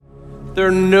There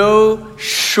are no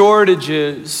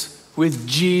shortages with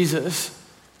Jesus.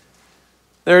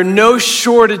 There are no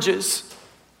shortages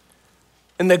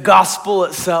in the gospel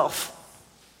itself.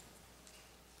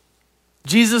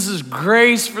 Jesus'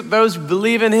 grace for those who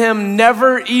believe in him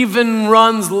never even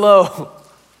runs low.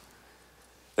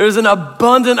 There's an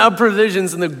abundance of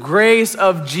provisions in the grace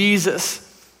of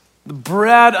Jesus, the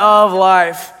bread of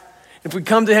life. If we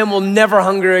come to him, we'll never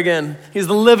hunger again. He's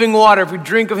the living water. If we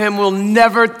drink of him, we'll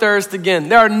never thirst again.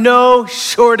 There are no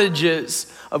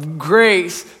shortages of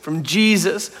grace from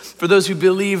Jesus for those who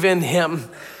believe in him.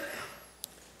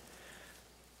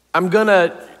 I'm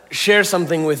gonna share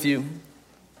something with you,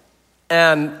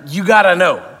 and you gotta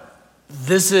know,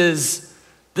 this is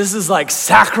like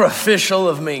sacrificial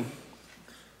of me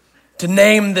to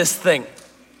name this thing.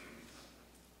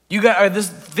 This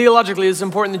theologically, it's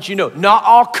important that you know, not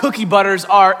all cookie butters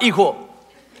are equal.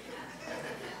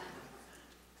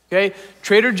 Okay,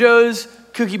 Trader Joe's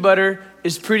cookie butter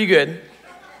is pretty good.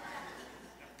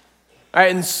 All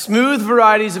right, and smooth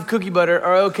varieties of cookie butter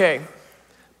are okay.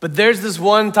 But there's this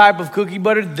one type of cookie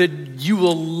butter that you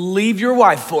will leave your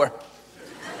wife for.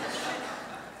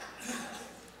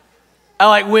 I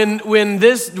like when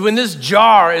this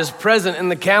jar is present in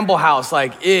the Campbell house,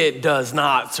 like it does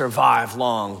not survive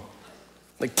long.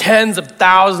 Like tens of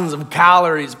thousands of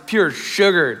calories, pure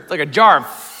sugar. It's like a jar of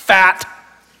fat,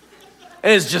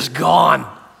 and it's just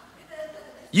gone.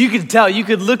 You could tell, you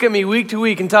could look at me week to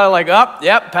week and tell like,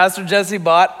 yep, Pastor Jesse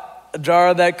bought a jar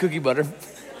of that cookie butter.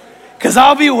 Because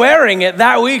I'll be wearing it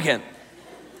that weekend.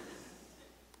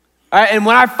 All right, and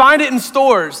when I find it in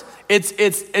stores,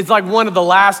 it's like one of the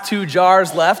last 2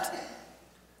 jars left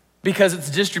because its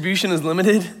distribution is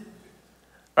limited.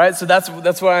 All right, so that's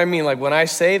what I mean. Like when I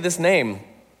say this name,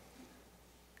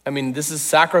 I mean, this is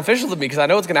sacrificial to me because I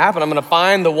know what's going to happen. I'm going to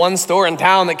find the one store in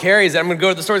town that carries it. I'm going to go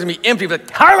to the store, it's going to be empty.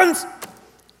 Like, Highlands!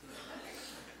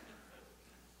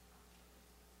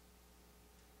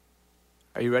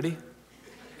 Are you ready?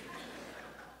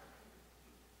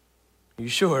 Are you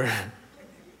sure?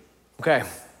 Okay.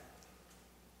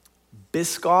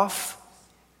 Biscoff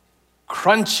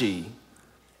crunchy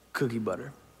cookie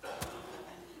butter.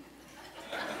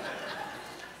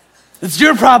 It's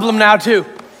your problem now too.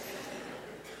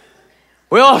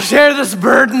 We all share this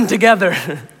burden together.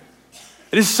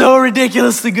 It is so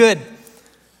ridiculously good.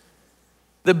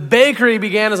 The bakery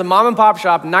began as a mom and pop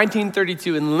shop in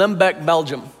 1932 in Limburg,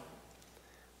 Belgium.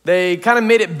 They kind of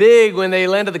made it big when they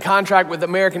landed the contract with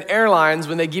American Airlines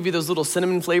when they give you those little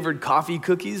cinnamon flavored coffee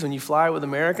cookies when you fly with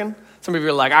American. Some of you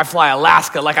are like, I fly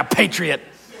Alaska like a patriot.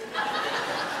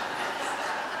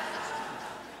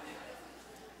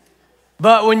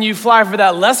 But when you fly for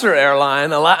that lesser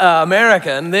airline,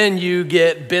 American, then you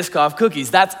get Biscoff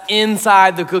cookies. That's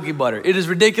inside the cookie butter. It is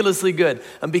ridiculously good.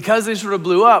 And because they sort of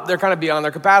blew up, they're kind of beyond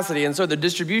their capacity, and so their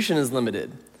distribution is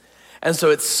limited. And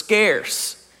so it's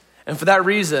scarce. And for that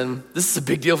reason, this is a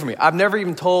big deal for me. I've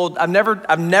never told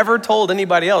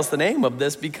anybody else the name of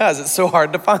this because it's so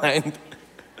hard to find.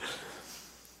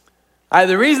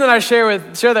 The reason that I share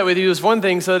that with you is one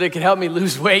thing, so that it can help me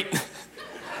lose weight.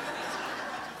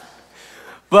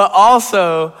 But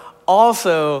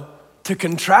also to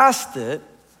contrast it,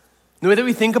 the way that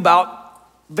we think about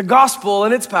the gospel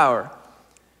and its power.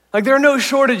 Like there are no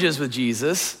shortages with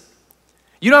Jesus.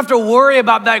 You don't have to worry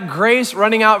about that grace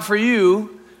running out for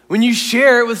you when you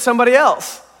share it with somebody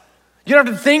else. You don't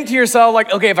have to think to yourself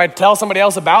like, okay, if I tell somebody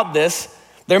else about this,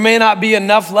 there may not be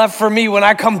enough left for me when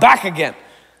I come back again.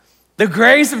 The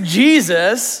grace of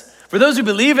Jesus, for those who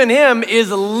believe in him,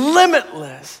 is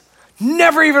limitless.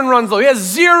 Never even runs low. He has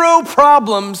 0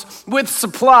 problems with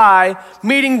supply,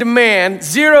 meeting demand,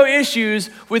 0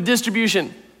 issues with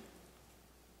distribution.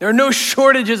 There are no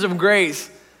shortages of grace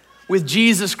with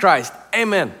Jesus Christ.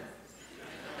 Amen.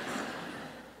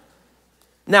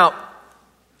 Now,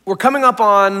 we're coming up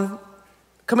on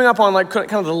like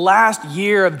kind of the last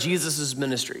year of Jesus'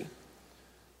 ministry.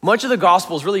 Much of the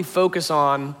Gospels really focus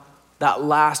on that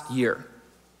last year.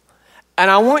 And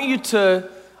I want you to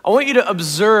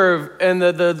observe in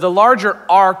the larger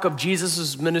arc of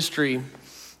Jesus' ministry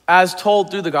as told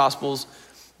through the Gospels,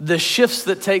 the shifts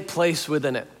that take place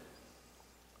within it.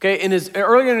 Okay,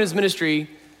 earlier in his ministry,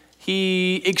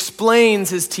 he explains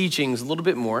his teachings a little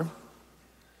bit more.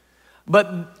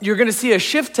 But you're going to see a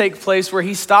shift take place where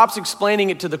he stops explaining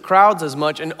it to the crowds as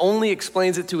much and only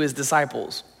explains it to his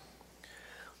disciples.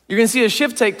 You're going to see a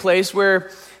shift take place where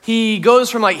he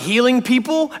goes from like healing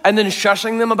people and then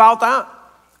shushing them about that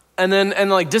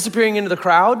and like disappearing into the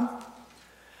crowd.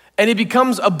 And he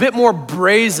becomes a bit more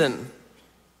brazen.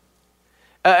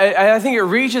 I think it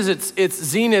reaches its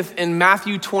zenith in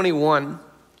Matthew 21,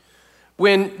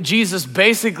 when Jesus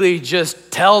basically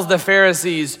just tells the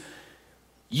Pharisees,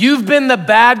 you've been the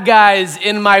bad guys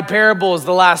in my parables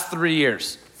the last 3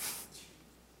 years.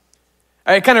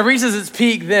 It kind of reaches its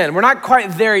peak then. We're not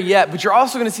quite there yet, but you're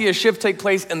also going to see a shift take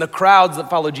place in the crowds that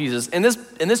follow Jesus. In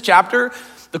this chapter,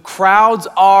 the crowds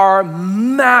are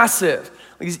massive.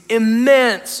 These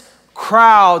immense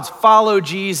crowds follow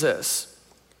Jesus.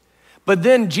 But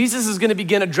then Jesus is going to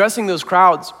begin addressing those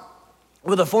crowds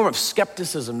with a form of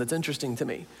skepticism that's interesting to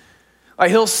me.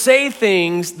 He'll say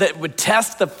things that would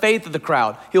test the faith of the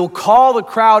crowd. He'll call the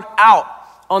crowd out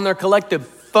on their collective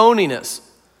phoniness,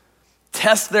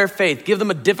 test their faith, give them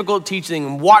a difficult teaching,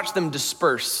 and watch them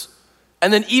disperse,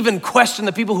 and then even question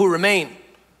the people who remain.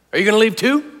 Are you going to leave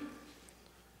too?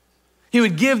 He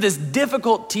would give this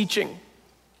difficult teaching,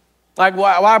 like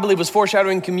what I believe was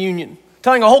foreshadowing communion,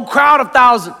 telling a whole crowd of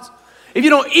thousands, if you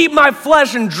don't eat my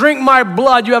flesh and drink my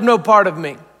blood, you have no part of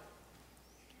me.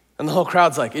 And the whole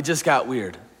crowd's like, it just got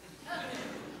weird.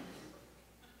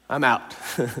 I'm out.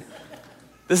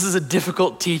 This is a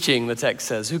difficult teaching, the text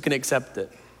says. Who can accept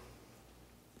it?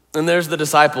 And there's the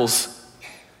disciples.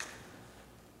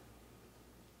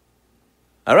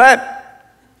 All right.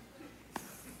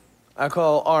 I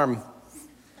call arm.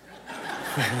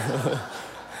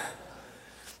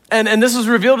 And this was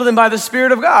revealed to them by the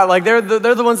Spirit of God. Like they're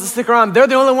the ones that stick around. They're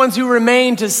the only ones who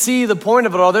remain to see the point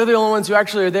of it all. They're the only ones who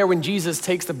actually are there when Jesus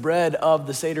takes the bread of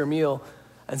the Seder meal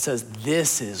and says,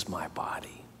 this is my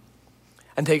body.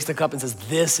 And takes the cup and says,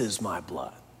 this is my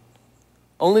blood.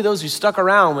 Only those who stuck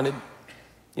around when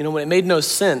it made no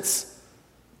sense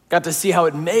got to see how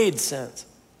it made sense.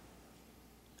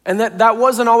 And that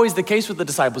wasn't always the case with the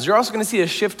disciples. You're also going to see a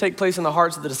shift take place in the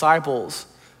hearts of the disciples.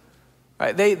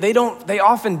 Right? They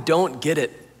often don't get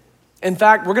it. In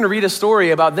fact, we're going to read a story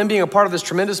about them being a part of this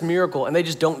tremendous miracle, and they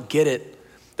just don't get it.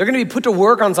 They're going to be put to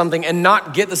work on something and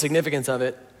not get the significance of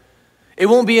it. It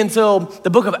won't be until the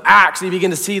book of Acts that you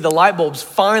begin to see the light bulbs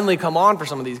finally come on for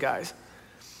some of these guys.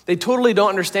 They totally don't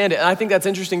understand it, and I think that's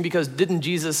interesting because didn't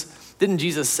Jesus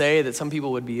say that some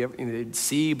people would be, they'd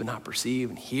see but not perceive,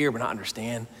 and hear but not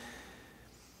understand?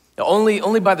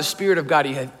 Only by the Spirit of God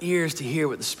you have ears to hear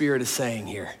what the Spirit is saying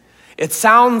here. It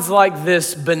sounds like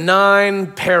this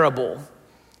benign parable,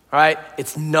 right?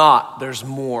 It's not, there's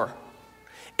more.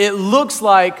 It looks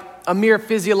like a mere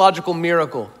physiological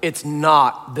miracle. It's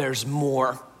not, there's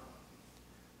more.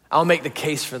 I'll make the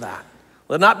case for that.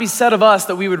 Let it not be said of us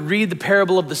that we would read the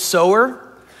parable of the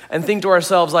sower and think to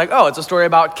ourselves like, oh, it's a story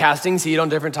about casting seed on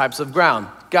different types of ground.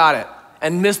 Got it.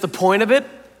 And miss the point of it.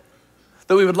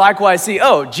 That we would likewise see,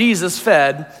 oh, Jesus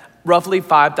fed roughly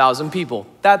 5,000 people.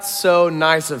 That's so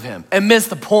nice of him. And miss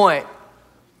the point.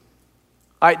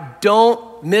 All right,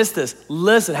 don't miss this.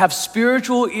 Listen, have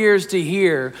spiritual ears to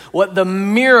hear what the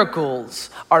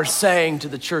miracles are saying to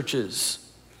the churches.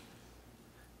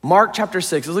 Mark chapter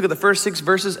 6, let's look at the first 6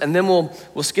 verses, and then we'll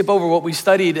skip over what we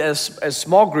studied as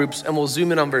small groups, and we'll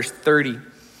zoom in on verse 30.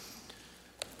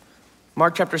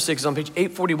 Mark chapter 6 is on page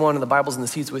 841 in the Bible's in the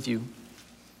seats with you.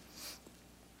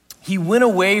 He went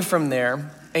away from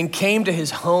there and came to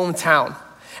his hometown,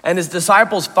 and his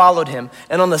disciples followed him.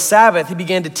 And on the Sabbath, he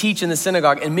began to teach in the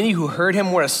synagogue, and many who heard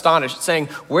him were astonished, saying,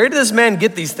 where did this man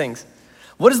get these things?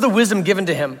 What is the wisdom given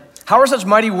to him? How are such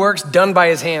mighty works done by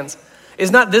his hands? Is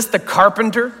not this the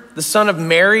carpenter, the son of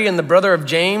Mary and the brother of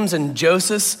James and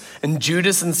Joseph and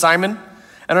Judas and Simon?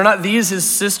 And are not these his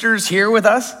sisters here with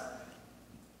us?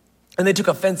 And they took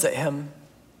offense at him.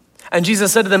 And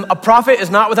Jesus said to them, a prophet is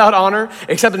not without honor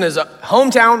except in his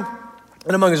hometown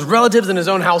and among his relatives and his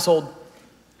own household.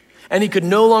 And he could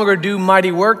no longer do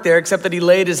mighty work there except that he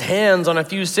laid his hands on a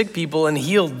few sick people and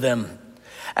healed them,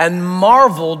 and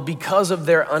marveled because of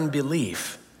their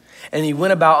unbelief. And he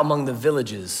went about among the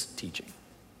villages teaching.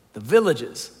 The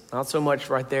villages, not so much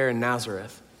right there in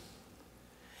Nazareth.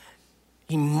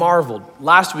 He marveled.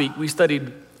 Last week we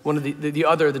studied one of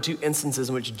the two instances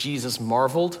in which Jesus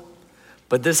marveled,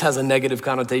 but this has a negative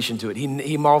connotation to it.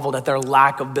 He marveled at their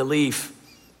lack of belief.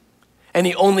 And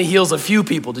he only heals a few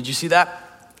people. Did you see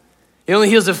that? He only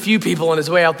heals a few people on his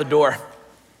way out the door.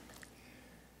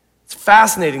 It's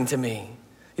fascinating to me.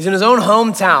 He's in his own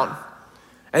hometown,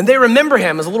 and they remember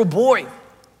him as a little boy.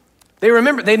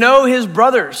 They know his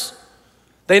brothers.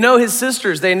 They know his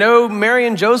sisters. They know Mary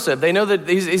and Joseph. They know that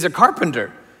he's a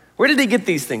carpenter. Where did he get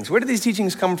these things? Where did these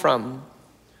teachings come from?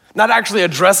 Not actually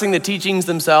addressing the teachings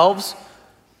themselves,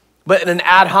 but in an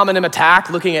ad hominem attack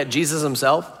looking at Jesus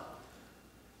himself.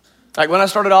 Like when I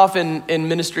started off in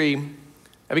ministry,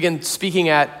 I began speaking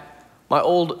at my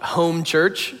old home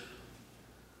church.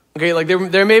 Okay, like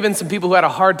there may have been some people who had a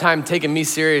hard time taking me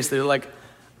seriously. Like,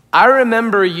 I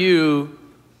remember you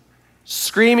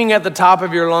screaming at the top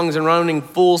of your lungs and running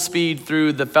full speed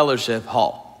through the fellowship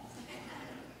hall.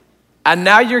 And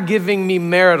now you're giving me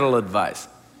marital advice.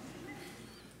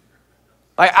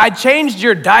 Like, I changed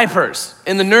your diapers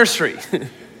in the nursery. I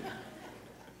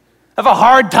have a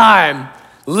hard time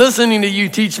listening to you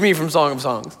teach me from Song of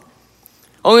Songs.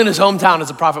 Only in his hometown is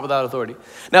a prophet without authority.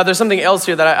 Now, there's something else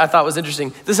here that I thought was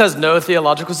interesting. This has no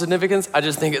theological significance. I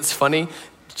just think it's funny.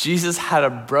 Jesus had a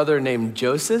brother named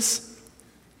Joseph.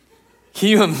 Can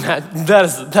you imagine?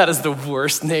 That is the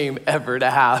worst name ever to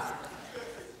have.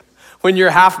 When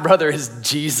your half-brother is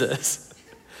Jesus.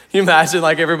 Can you imagine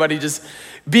like everybody just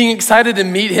being excited to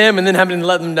meet him and then having to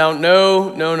let them down?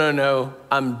 No.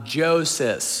 I'm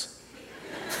Joseph.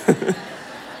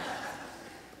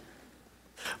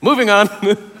 Moving on.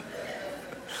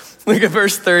 Look at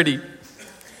verse 30.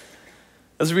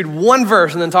 Let's read one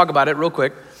verse and then talk about it real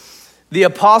quick. The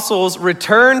apostles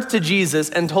returned to Jesus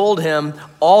and told him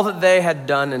all that they had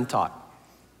done and taught.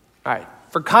 All right,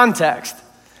 for context,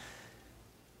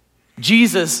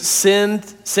 Jesus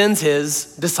sends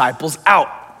his disciples out.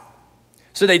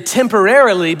 So they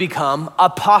temporarily become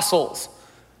apostles.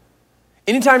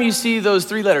 Anytime you see those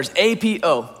three letters,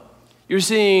 A-P-O, you're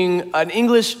seeing an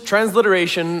English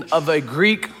transliteration of a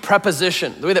Greek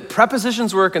preposition. The way that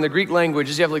prepositions work in the Greek language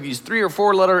is you have like these 3 or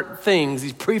 4 letter things,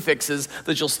 these prefixes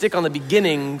that you'll stick on the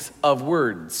beginnings of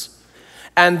words.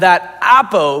 And that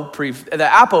apo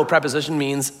preposition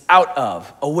means out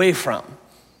of, away from.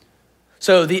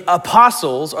 So the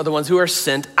apostles are the ones who are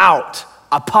sent out.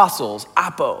 Apostles,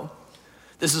 apo.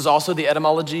 This is also the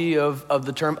etymology of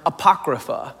the term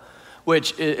apocrypha,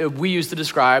 which we use to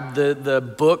describe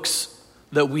the books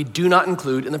that we do not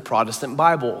include in the Protestant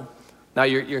Bible. Now,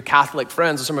 your Catholic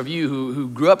friends, or some of you who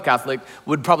grew up Catholic,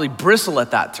 would probably bristle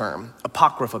at that term,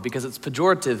 apocrypha, because it's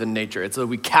pejorative in nature. It's that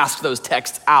we cast those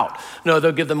texts out. No,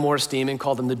 they'll give them more esteem and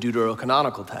call them the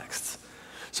deuterocanonical texts.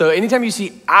 So anytime you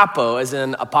see apo, as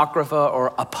in apocrypha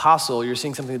or apostle, you're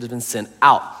seeing something that has been sent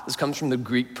out. This comes from the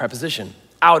Greek preposition,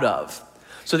 out of.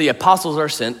 So the apostles are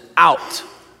sent out.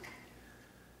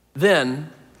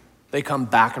 Then they come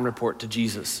back and report to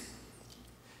Jesus.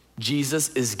 Jesus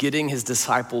is getting his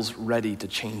disciples ready to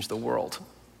change the world.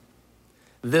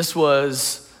 This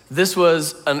was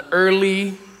an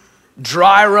early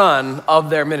dry run of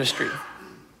their ministry.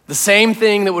 The same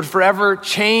thing that would forever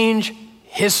change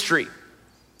history.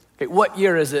 Okay, what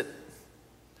year is it?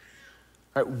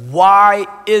 All right, why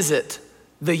is it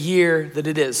the year that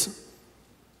it is?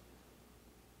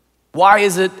 Why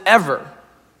is it ever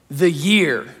the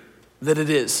year that it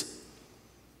is?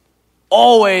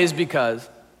 Always because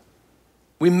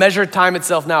we measure time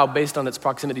itself now based on its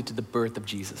proximity to the birth of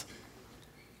Jesus.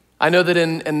 I know that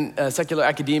in secular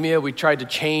academia, we tried to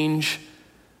change,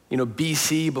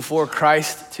 BC, before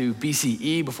Christ, to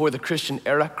BCE, before the Christian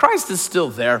era. Christ is still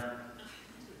there.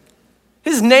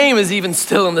 His name is even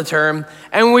still in the term,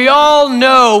 and we all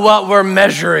know what we're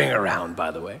measuring around,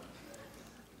 by the way.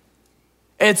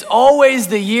 It's always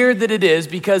the year that it is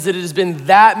because it has been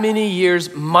that many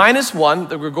years minus 1.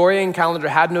 The Gregorian calendar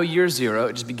had no year 0.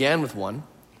 It just began with 1.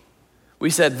 We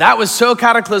said, that was so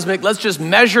cataclysmic, let's just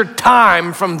measure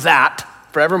time from that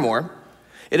forevermore.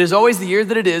 It is always the year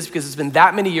that it is because it's been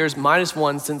that many years minus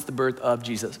 1 since the birth of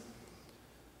Jesus.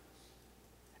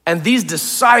 And these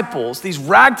disciples, these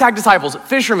ragtag disciples,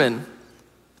 fishermen,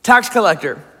 tax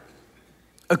collector,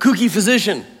 a kooky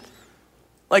physician,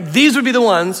 like these would be the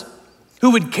ones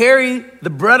who would carry the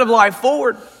bread of life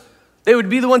forward. They would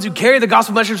be the ones who carry the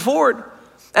gospel message forward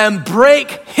and break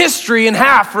history in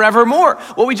half forevermore.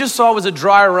 What we just saw was a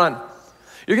dry run.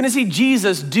 You're gonna see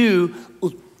Jesus do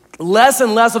less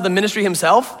and less of the ministry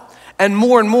himself and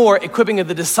more equipping of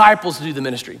the disciples to do the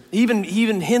ministry. He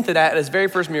even hinted at his very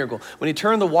first miracle. When he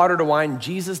turned the water to wine,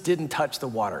 Jesus didn't touch the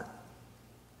water.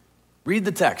 Read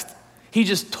the text. He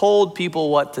just told people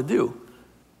what to do,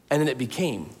 and then it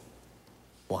became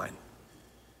wine.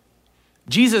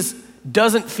 Jesus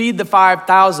doesn't feed the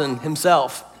 5,000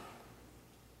 himself.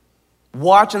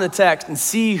 Watch in the text and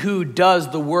see who does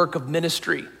the work of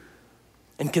ministry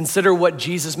and consider what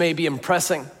Jesus may be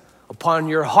impressing upon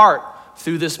your heart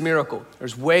through this miracle.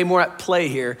 There's way more at play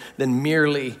here than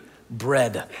merely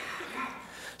bread.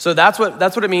 So that's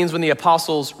what it means when the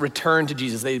apostles returned to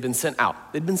Jesus. They'd been sent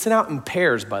out. They'd been sent out in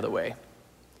pairs, by the way.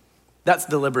 That's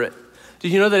deliberate.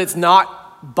 Did you know that it's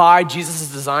not by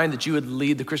Jesus' design that you would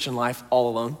lead the Christian life all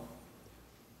alone?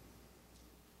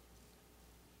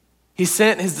 He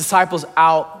sent his disciples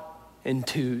out in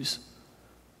twos.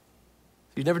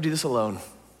 You'd never do this alone.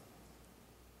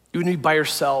 You wouldn't be by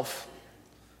yourself.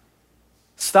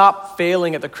 Stop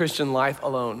failing at the Christian life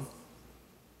alone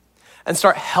and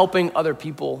start helping other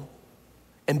people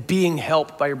and being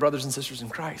helped by your brothers and sisters in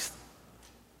Christ.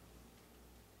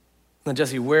 Now,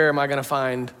 Jesse, where am I going to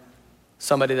find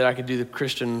somebody that I could do the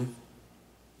Christian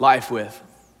life with?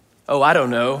 Oh, I don't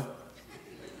know.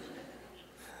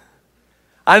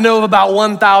 I know of about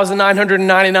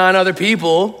 1,999 other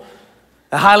people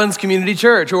at Highlands Community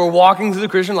Church who are walking through the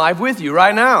Christian life with you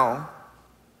right now.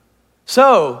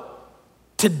 So,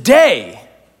 today,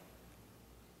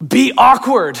 be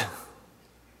awkward,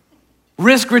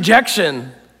 risk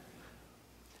rejection,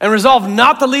 and resolve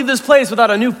not to leave this place without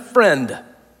a new friend.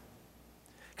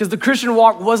 Because the Christian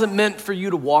walk wasn't meant for you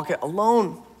to walk it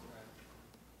alone.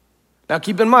 Now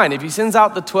keep in mind, if he sends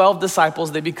out the 12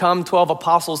 disciples, they become 12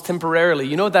 apostles temporarily.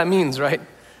 You know what that means, right?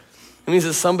 It means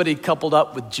that somebody coupled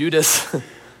up with Judas. Can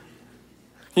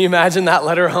you imagine that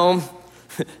letter home?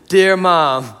 Dear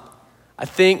Mom, I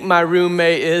think my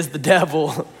roommate is the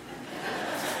devil.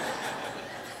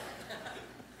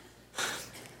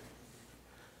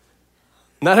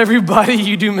 Not everybody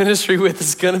you do ministry with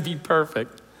is going to be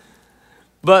perfect,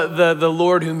 but the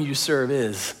Lord whom you serve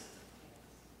is.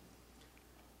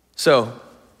 So,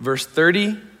 verse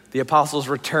 30, the apostles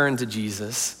return to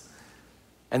Jesus,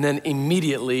 and then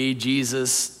immediately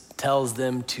Jesus tells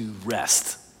them to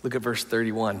rest. Look at verse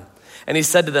 31. And he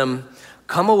said to them,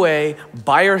 come away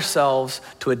by yourselves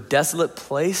to a desolate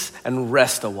place and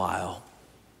rest a while.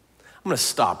 I'm going to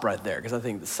stop right there because I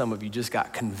think that some of you just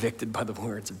got convicted by the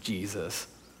words of Jesus.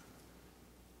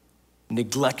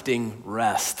 Neglecting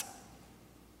rest,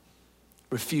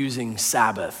 refusing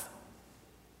Sabbath.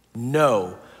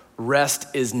 No, rest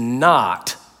is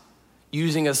not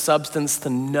using a substance to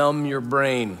numb your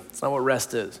brain. It's not what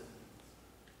rest is.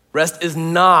 Rest is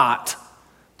not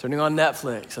turning on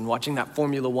Netflix and watching that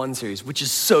Formula One series, which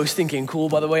is so stinking cool,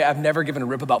 by the way. I've never given a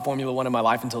rip about Formula One in my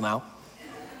life until now.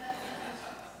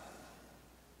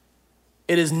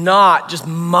 It is not just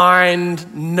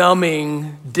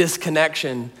mind-numbing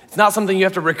disconnection. It's not something you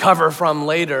have to recover from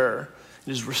later.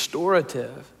 It is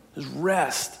restorative. It is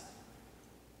rest.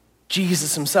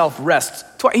 Jesus himself rests.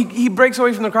 He breaks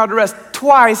away from the crowd to rest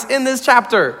twice in this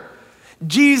chapter.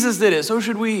 Jesus did it, so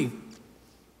should we.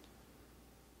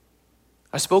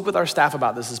 I spoke with our staff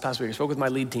about this past week. I spoke with my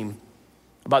lead team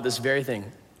about this very thing.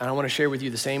 And I want to share with you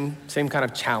the same kind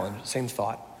of challenge, same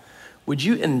thought. Would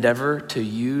you endeavor to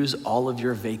use all of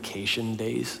your vacation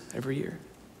days every year?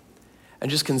 And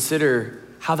just consider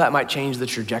how that might change the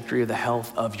trajectory of the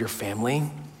health of your family,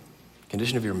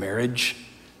 condition of your marriage,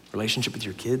 relationship with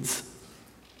your kids.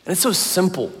 And it's so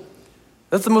simple.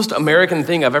 That's the most American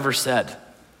thing I've ever said.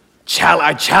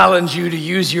 I challenge you to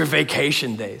use your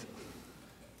vacation days.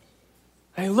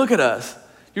 Hey, look at us.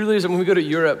 Usually when we go to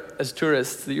Europe as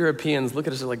tourists, the Europeans look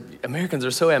at us like, Americans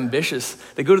are so ambitious.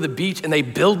 They go to the beach and they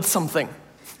build something.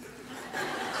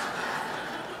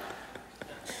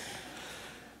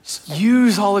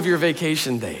 Use all of your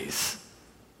vacation days.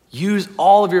 Use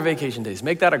all of your vacation days.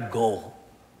 Make that a goal.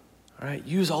 All right,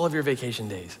 use all of your vacation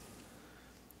days.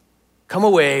 Come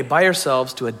away by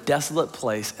yourselves to a desolate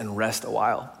place and rest a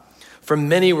while. For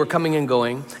many were coming and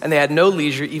going, and they had no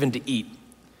leisure even to eat.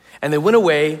 And they went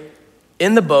away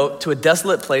in the boat to a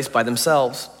desolate place by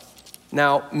themselves.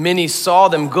 Now, many saw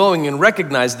them going and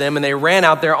recognized them, and they ran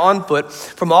out there on foot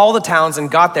from all the towns and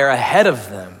got there ahead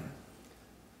of them.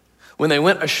 When they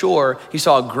went ashore, he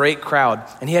saw a great crowd,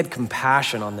 and he had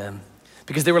compassion on them,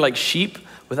 because they were like sheep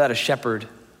without a shepherd.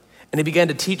 And he began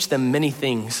to teach them many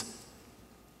things.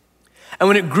 And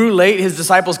when it grew late, his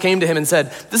disciples came to him and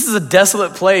said, this is a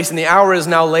desolate place, and the hour is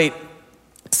now late.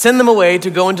 Send them away to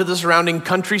go into the surrounding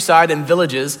countryside and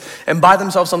villages and buy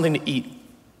themselves something to eat.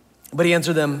 But he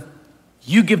answered them,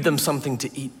 you give them something to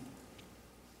eat.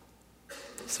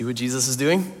 See what Jesus is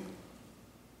doing?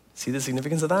 See the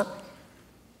significance of that?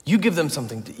 You give them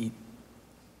something to eat.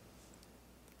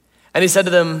 And he said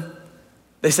to them,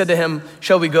 they said to him,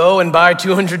 shall we go and buy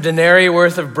 200 denarii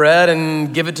worth of bread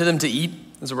and give it to them to eat?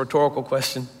 It's a rhetorical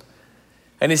question.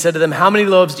 And he said to them, how many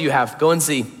loaves do you have? Go and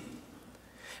see.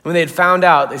 And when they had found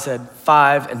out, they said,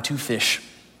 5 and 2 fish.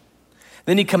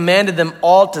 Then he commanded them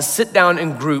all to sit down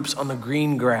in groups on the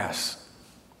green grass.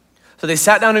 So they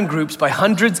sat down in groups by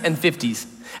hundreds and fifties.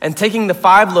 And taking the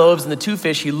 5 loaves and the 2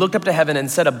 fish, he looked up to heaven and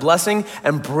said a blessing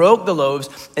and broke the loaves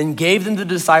and gave them to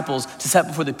the disciples to set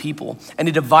before the people. And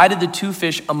he divided the 2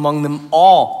 fish among them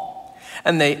all.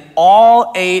 And they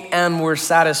all ate and were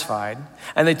satisfied.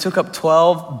 And they took up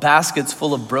 12 baskets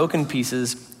full of broken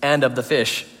pieces and of the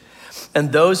fish.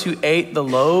 And those who ate the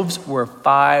loaves were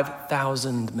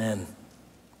 5,000 men.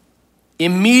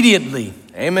 Immediately,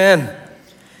 amen,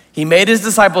 he made his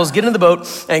disciples get in the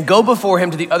boat and go before him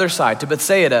to the other side, to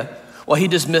Bethsaida, while he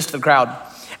dismissed the crowd.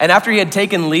 And after he had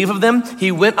taken leave of them,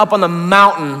 he went up on the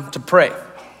mountain to pray.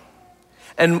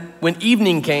 And when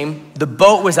evening came, the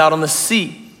boat was out on the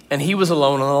sea, and he was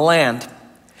alone on the land.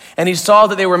 And he saw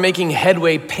that they were making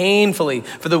headway painfully,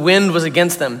 for the wind was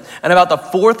against them. And about the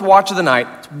fourth watch of the night,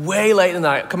 it's way late in the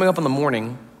night, coming up in the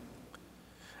morning,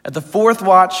 at the fourth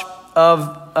watch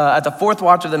of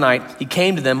the night, he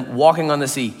came to them walking on the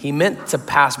sea. He meant to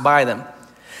pass by them.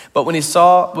 But when they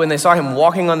saw him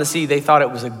walking on the sea, they thought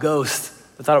it was a ghost.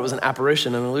 They thought it was an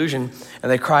apparition, an illusion,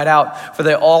 and they cried out, for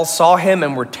they all saw him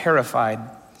and were terrified.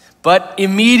 But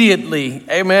immediately,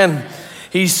 amen,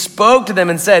 he spoke to them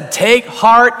and said, "Take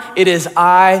heart, it is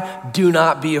I, do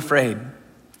not be afraid."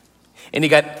 And he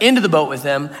got into the boat with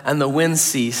them, and the wind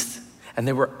ceased, and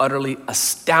they were utterly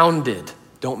astounded.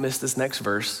 Don't miss this next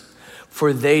verse.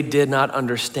 For they did not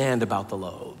understand about the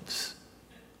loaves,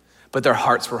 but their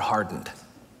hearts were hardened.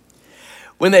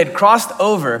 When they had crossed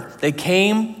over, they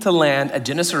came to land at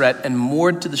Gennesaret and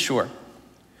moored to the shore.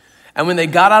 And when they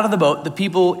got out of the boat, the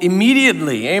people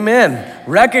immediately, amen,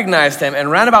 recognized him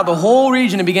and ran about the whole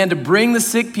region and began to bring the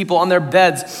sick people on their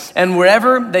beds. And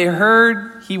wherever they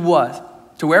heard he was,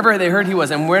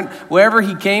 and wherever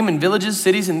he came in villages,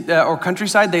 cities, or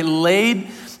countryside, they laid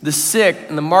the sick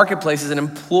in the marketplaces and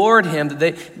implored him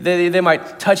that they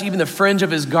might touch even the fringe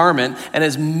of his garment. And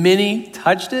as many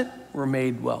touched it, were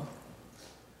made well.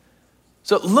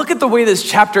 So look at the way this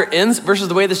chapter ends versus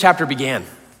the way this chapter began.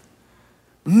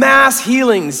 Mass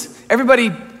healings,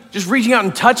 everybody just reaching out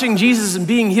and touching Jesus and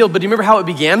being healed. But do you remember how it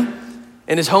began?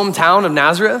 In his hometown of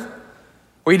Nazareth,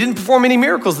 where he didn't perform any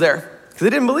miracles there because they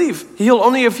didn't believe. He healed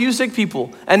only a few sick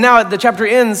people. And now the chapter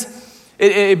ends,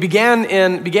 it began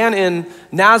in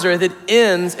Nazareth, it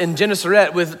ends in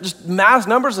Gennesaret with just mass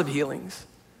numbers of healings.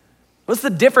 What's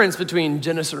the difference between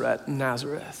Gennesaret and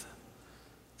Nazareth?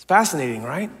 It's fascinating,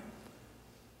 right?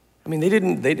 I mean,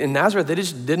 in Nazareth, they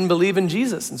just didn't believe in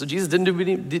Jesus. And so Jesus didn't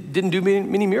do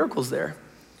many miracles there.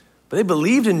 But they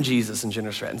believed in Jesus in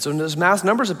Gennesaret. And so there's mass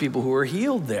numbers of people who were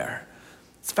healed there.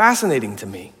 It's fascinating to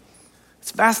me. It's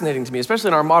fascinating to me, especially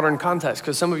in our modern context,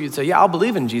 because some of you would say, yeah, I'll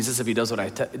believe in Jesus if he does what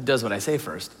I say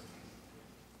first.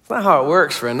 It's not how it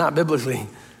works, friend, not biblically.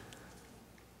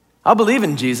 I'll believe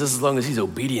in Jesus as long as he's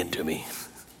obedient to me.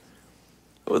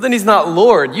 Well, then he's not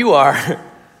Lord, you are.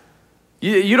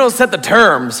 You don't set the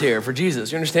terms here for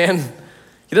Jesus, you understand?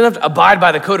 You don't have to abide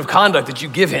by the code of conduct that you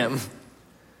give him.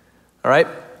 All right?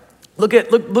 Look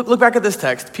back at this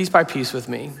text, piece by piece with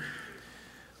me.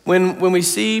 When we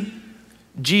see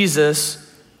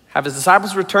Jesus have his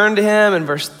disciples return to him in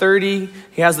verse 30,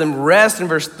 he has them rest in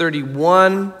verse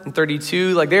 31 and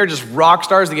 32, like they're just rock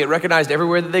stars, they get recognized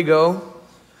everywhere that they go.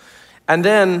 And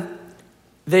then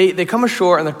they come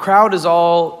ashore and the crowd is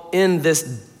all in this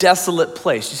desolate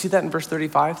place. You see that in verse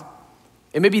 35?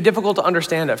 It may be difficult to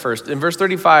understand at first. In verse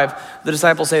 35, the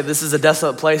disciples say, this is a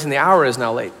desolate place and the hour is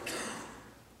now late.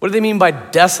 What do they mean by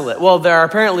desolate? Well, there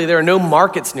are no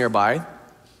markets nearby.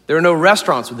 There are no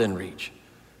restaurants within reach.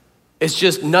 It's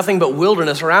just nothing but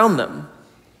wilderness around them.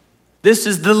 This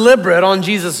is deliberate on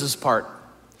Jesus' part.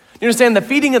 You understand, the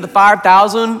feeding of the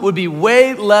 5,000 would be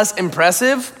way less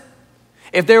impressive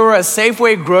if there were a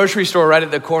Safeway grocery store right at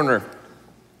the corner.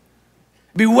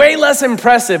 It'd be way less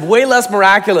impressive, way less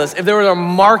miraculous if there were a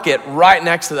market right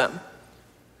next to them.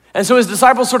 And so his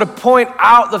disciples sort of point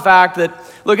out the fact that,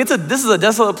 look, this is a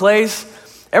desolate place.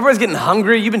 Everybody's getting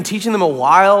hungry. You've been teaching them a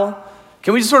while.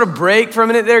 Can we just sort of break for a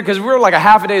minute there? Because we're like a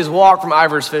half a day's walk from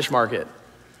Ivar's Fish Market.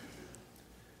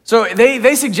 So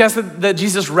they suggested that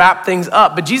Jesus wrap things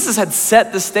up, but Jesus had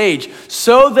set the stage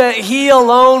so that he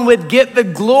alone would get the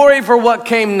glory for what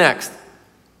came next.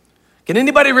 Can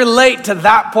anybody relate to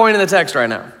that point in the text right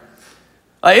now?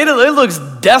 It looks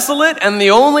desolate, and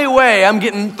the only way I'm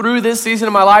getting through this season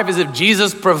of my life is if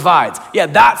Jesus provides. Yeah,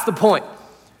 that's the point.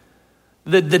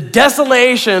 The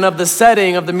desolation of the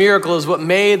setting of the miracle is what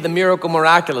made the miracle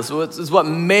miraculous. It's what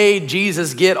made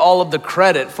Jesus get all of the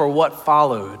credit for what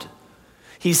followed.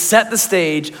 He set the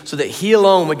stage so that he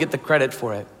alone would get the credit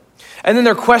for it. And then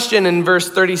their question in verse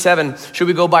 37, should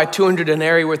we go buy 200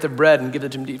 denarii worth of bread and give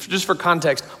it to him? Just for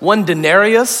context, 1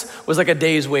 denarius was like a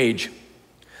day's wage.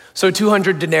 So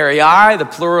 200 denarii, the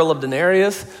plural of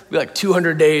denarius, would be like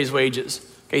 200 days' wages.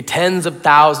 Okay, tens of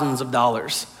thousands of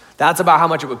dollars. That's about how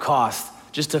much it would cost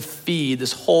just to feed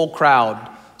this whole crowd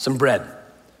some bread.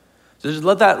 So just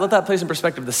let that place in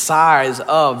perspective, the size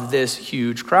of this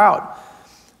huge crowd.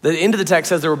 The end of the text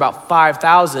says there were about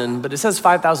 5,000, but it says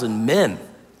 5,000 men.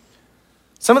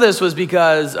 Some of this was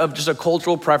because of just a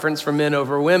cultural preference for men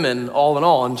over women, all in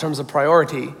all, in terms of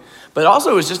priority. But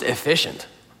also it was just efficient.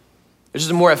 It's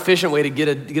just a more efficient way to get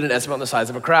an estimate on the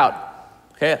size of a crowd.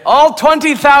 Okay, all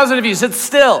 20,000 of you, sit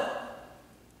still.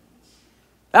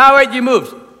 Ah, wait, you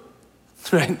moved.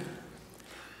 Right?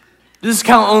 Just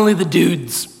count only the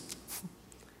dudes.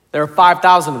 There are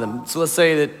 5,000 of them. So let's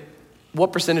say that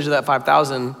what percentage of that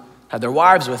 5,000 had their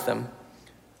wives with them?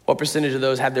 What percentage of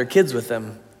those had their kids with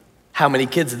them? How many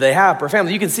kids did they have per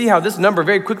family? You can see how this number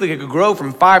very quickly could grow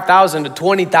from 5,000 to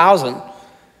 20,000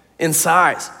 in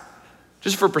size.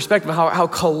 Just for perspective, how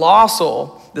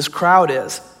colossal this crowd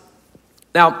is.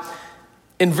 Now,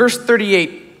 in verse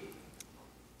 38,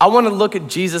 I want to look at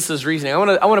Jesus' reasoning. I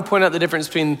want to point out the difference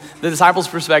between the disciples'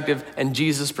 perspective and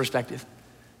Jesus' perspective.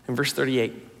 In verse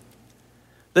 38,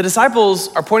 the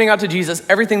disciples are pointing out to Jesus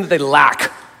everything that they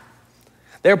lack.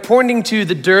 They're pointing to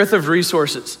the dearth of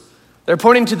resources. They're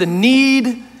pointing to the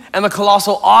need and the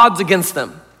colossal odds against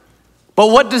them. But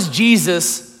what does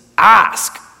Jesus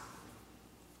ask?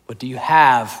 What do you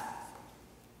have?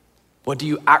 What do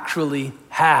you actually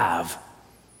have?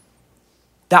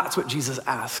 That's what Jesus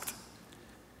asked.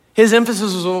 His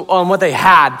emphasis was on what they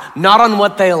had, not on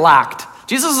what they lacked.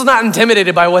 Jesus was not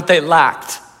intimidated by what they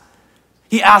lacked.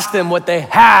 He asked them what they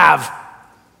have,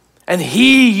 and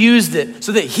he used it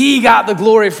so that he got the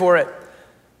glory for it.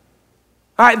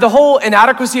 All right, the whole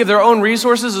inadequacy of their own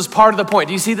resources is part of the point.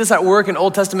 Do you see this at work in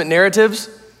Old Testament narratives?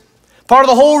 Part of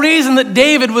the whole reason that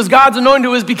David was God's anointed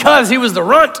was because he was the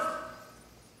runt.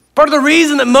 Part of the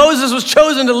reason that Moses was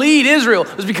chosen to lead Israel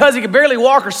was because he could barely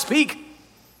walk or speak.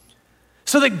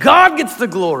 So that God gets the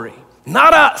glory,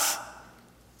 not us.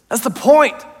 That's the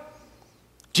point.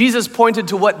 Jesus pointed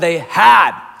to what they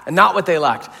had and not what they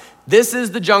lacked. This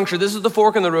is the juncture, this is the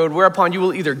fork in the road, whereupon you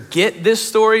will either get this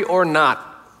story or not.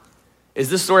 Is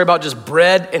this story about just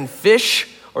bread and fish,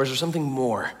 or is there something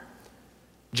more?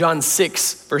 John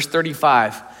 6, verse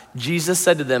 35, Jesus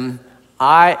said to them,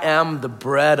 I am the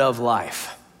bread of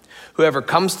life. Whoever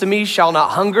comes to me shall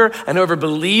not hunger, and whoever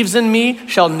believes in me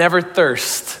shall never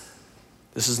thirst.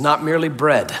 This is not merely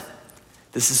bread.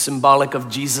 This is symbolic of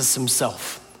Jesus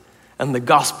himself and the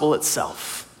gospel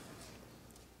itself.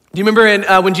 Do you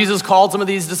remember when Jesus called some of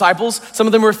these disciples? Some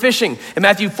of them were fishing. In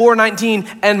Matthew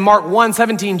 4:19 and Mark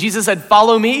 1:17, Jesus said,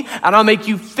 follow me and I'll make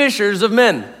you fishers of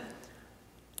men.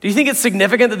 Do you think it's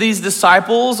significant that these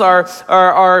disciples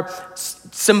are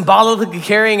symbolically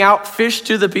carrying out fish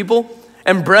to the people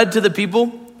and bread to the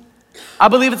people? I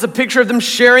believe it's a picture of them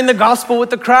sharing the gospel with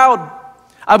the crowd.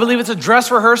 I believe it's a dress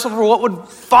rehearsal for what would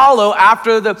follow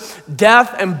after the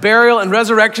death and burial and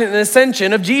resurrection and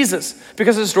ascension of Jesus.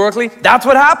 Because historically, that's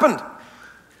what happened.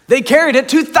 They carried it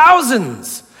to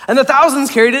thousands, and the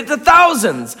thousands carried it to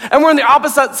thousands. And we're on the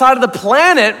opposite side of the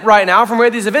planet right now from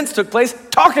where these events took place,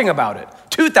 talking about it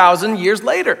 2,000 years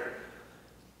later.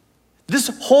 This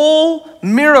whole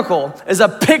miracle is a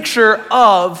picture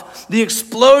of the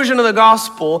explosion of the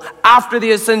gospel after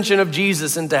the ascension of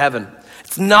Jesus into heaven.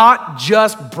 It's not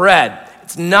just bread.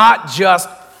 It's not just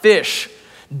fish.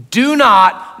 Do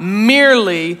not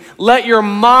merely let your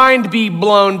mind be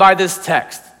blown by this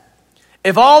text.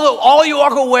 If all you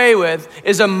walk away with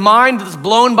is a mind that's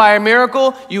blown by a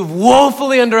miracle, you've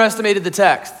woefully underestimated the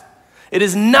text. It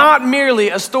is not merely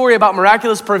a story about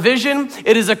miraculous provision.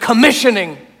 It is a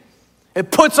commissioning.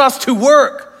 It puts us to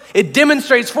work. It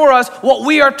demonstrates for us what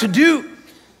we are to do.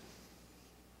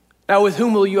 Now, with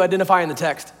whom will you identify in the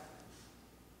text?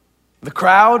 The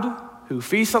crowd who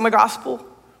feast on the gospel,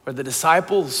 or the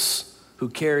disciples who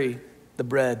carry the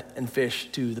bread and fish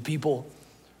to the people?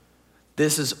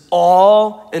 This is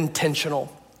all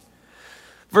intentional.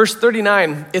 Verse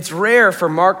 39, it's rare for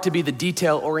Mark to be the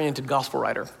detail-oriented gospel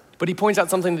writer, but he points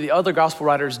out something that the other gospel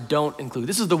writers don't include.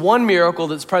 This is the one miracle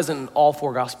that's present in all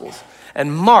four gospels.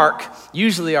 And Mark,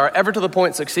 usually our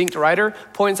ever-to-the-point succinct writer,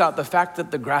 points out the fact that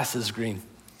the grass is green.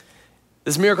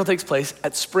 This miracle takes place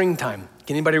at springtime.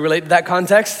 Can anybody relate to that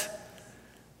context?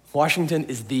 Washington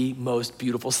is the most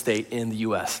beautiful state in the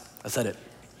U.S. I said it.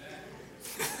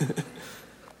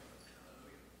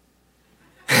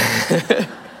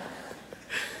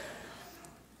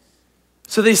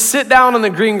 So they sit down on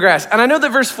the green grass. And I know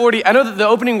that the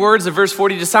opening words of verse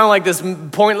 40 just sound like this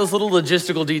pointless little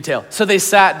logistical detail. So they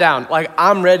sat down. Like,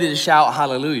 I'm ready to shout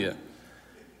hallelujah.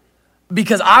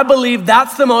 Because I believe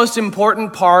that's the most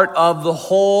important part of the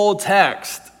whole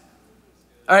text.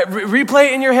 All right, replay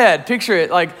it in your head. Picture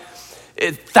it like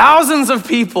thousands of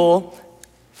people,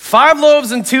 5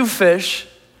 loaves and 2 fish,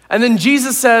 and then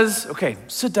Jesus says, okay,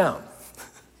 sit down.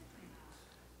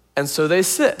 And so they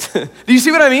sit. Do you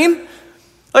see what I mean?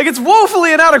 Like, it's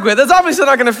woefully inadequate. That's obviously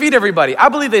not going to feed everybody. I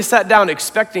believe they sat down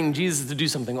expecting Jesus to do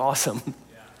something awesome.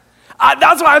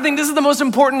 That's why I think this is the most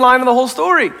important line of the whole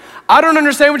story. I don't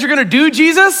understand what you're gonna do,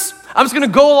 Jesus. I'm just gonna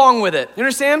go along with it. You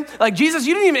understand? Like, Jesus,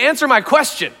 you didn't even answer my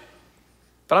question,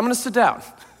 but I'm gonna sit down.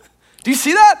 Do you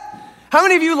see that? How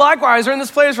many of you likewise are in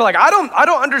this place where like, I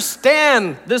don't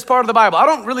understand this part of the Bible. I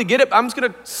don't really get it. I'm just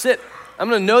gonna sit. I'm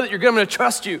gonna know that you're good. I'm gonna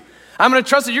trust you. I'm gonna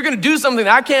trust that you're gonna do something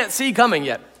that I can't see coming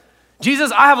yet.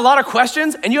 Jesus, I have a lot of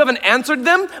questions and you haven't answered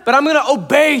them, but I'm gonna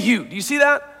obey you. Do you see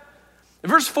that?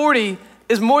 Verse 40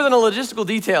 is more than a logistical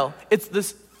detail. It's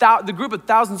the group of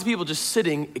thousands of people just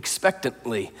sitting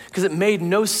expectantly because it made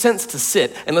no sense to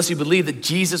sit unless you believe that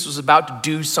Jesus was about to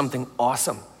do something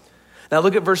awesome. Now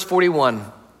look at verse 41.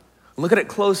 Look at it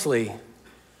closely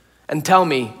and tell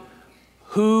me,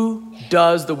 who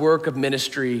does the work of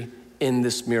ministry in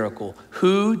this miracle?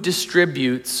 Who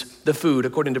distributes the food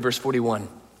according to verse 41?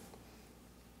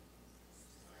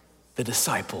 The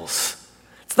disciples.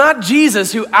 It's not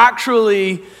Jesus who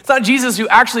actually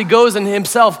goes and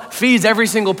himself feeds every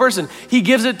single person. He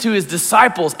gives it to his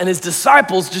disciples and his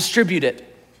disciples distribute it.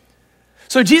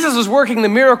 So Jesus is working the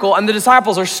miracle and the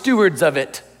disciples are stewards of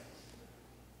it.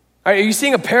 Are you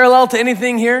seeing a parallel to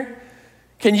anything here?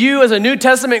 Can you, as a New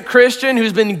Testament Christian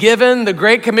who's been given the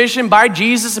Great Commission by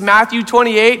Jesus in Matthew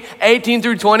 28, 18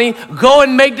 through 20, go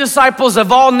and make disciples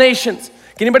of all nations?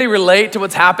 Can anybody relate to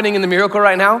what's happening in the miracle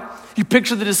right now? You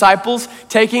picture the disciples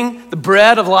taking the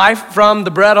bread of life from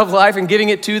the bread of life and giving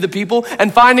it to the people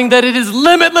and finding that it is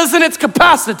limitless in its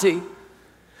capacity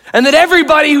and that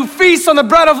everybody who feasts on the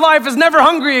bread of life is never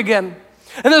hungry again.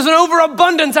 And there's an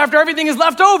overabundance after everything is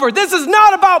left over. This is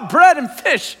not about bread and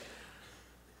fish.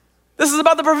 This is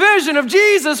about the provision of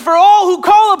Jesus for all who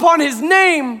call upon his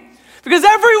name. Because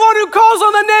everyone who calls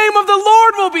on the name of the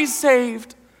Lord will be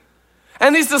saved.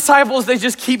 And these disciples, they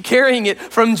just keep carrying it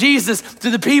from Jesus to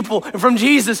the people, and from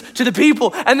Jesus to the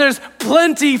people. And there's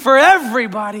plenty for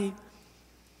everybody.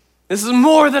 This is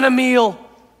more than a meal.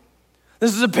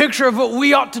 This is a picture of what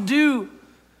we ought to do.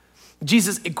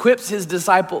 Jesus equips his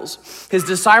disciples. His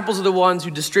disciples are the ones who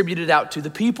distribute it out to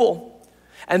the people.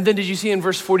 And then did you see in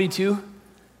verse 42? All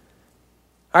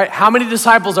right, how many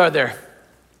disciples are there?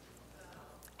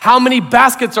 How many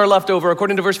baskets are left over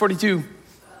according to verse 42?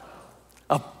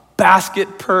 A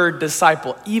basket per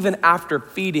disciple. Even after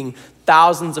feeding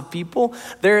thousands of people,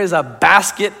 there is a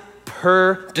basket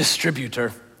per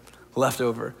distributor left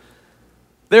over.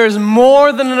 There is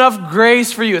more than enough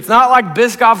grace for you. It's not like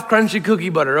Biscoff crunchy cookie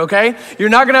butter, okay? You're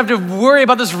not gonna have to worry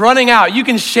about this running out. You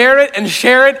can share it and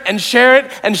share it and share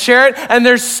it and share it, and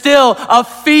there's still a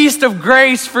feast of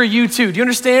grace for you too. Do you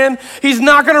understand? He's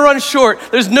not gonna run short.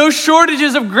 There's no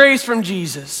shortages of grace from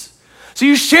Jesus. So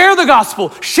you share the gospel,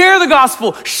 share the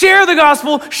gospel, share the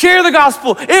gospel, share the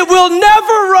gospel. It will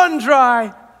never run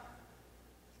dry.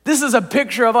 This is a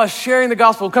picture of us sharing the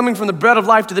gospel, coming from the bread of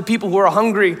life to the people who are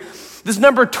hungry. This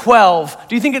number 12,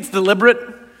 do you think it's deliberate?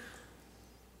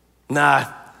 Nah,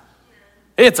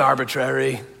 it's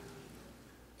arbitrary.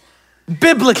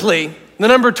 Biblically, the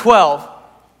number 12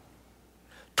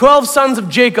 sons of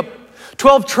Jacob,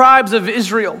 12 tribes of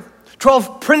Israel,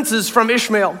 12 princes from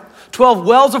Ishmael, 12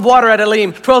 wells of water at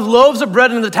Elim, 12 loaves of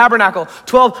bread in the tabernacle,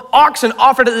 12 oxen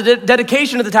offered at the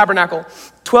dedication of the tabernacle,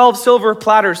 12 silver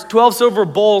platters, 12 silver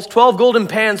bowls, 12 golden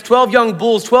pans, 12 young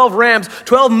bulls, 12 rams,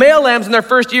 12 male lambs in their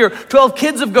first year, 12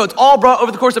 kids of goats, all brought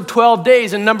over the course of 12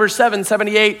 days in Numbers 7,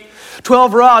 78.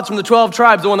 12 rods from the 12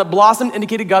 tribes. The one that blossomed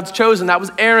indicated God's chosen. That was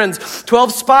Aaron's.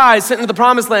 12 spies sent into the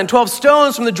promised land. 12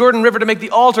 stones from the Jordan River to make the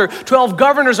altar. 12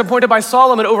 governors appointed by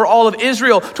Solomon over all of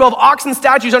Israel. 12 oxen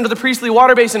statues under the priestly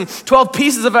water basin. 12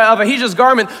 pieces of Ahijah's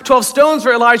garment. 12 stones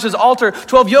for Elijah's altar.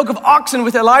 12 yoke of oxen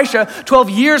with Elisha. 12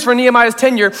 years for Nehemiah's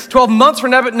tenure. 12 months for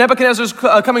Nebuchadnezzar's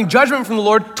coming judgment from the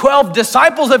Lord. 12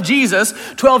 disciples of Jesus.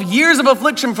 12 years of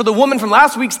affliction for the woman from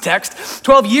last week's text.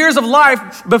 12 years of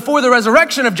life before the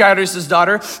resurrection of Jairus'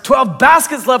 daughter, 12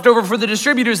 baskets left over for the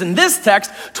distributors in this text,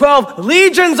 12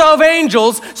 legions of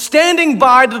angels standing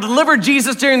by to deliver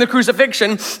Jesus during the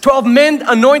crucifixion, 12 men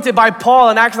anointed by Paul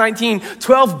in Acts 19,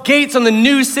 12 gates on the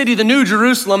new city, the new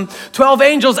Jerusalem, 12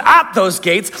 angels at those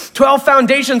gates, 12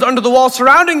 foundations under the wall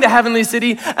surrounding the heavenly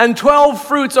city, and 12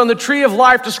 fruits on the tree of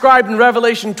life described in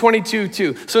Revelation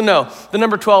 22:2. So no, the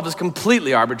number 12 is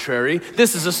completely arbitrary.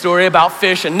 This is a story about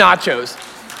fish and nachos.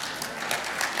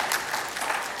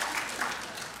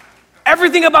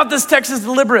 Everything about this text is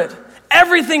deliberate.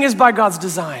 Everything is by God's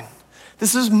design.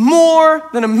 This is more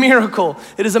than a miracle.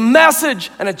 It is a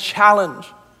message and a challenge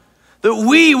that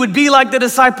we would be like the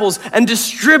disciples and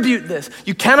distribute this.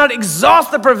 You cannot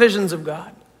exhaust the provisions of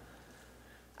God.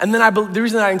 And then the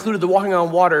reason I included the walking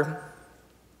on water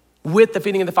with the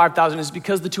feeding of the 5,000 is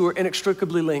because the two are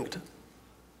inextricably linked.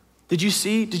 Did you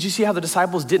see how the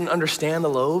disciples didn't understand the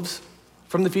loaves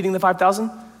from the feeding the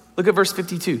 5,000? Look at verse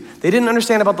 52. They didn't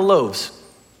understand about the loaves.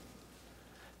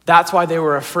 That's why they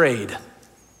were afraid.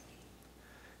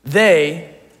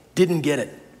 They didn't get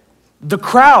it. The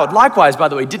crowd, likewise, by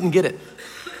the way, didn't get it.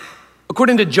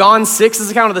 According to John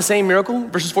 6's account of the same miracle,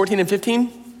 verses 14 and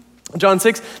 15, John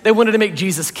 6, they wanted to make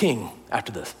Jesus king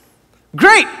after this.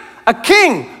 Great, a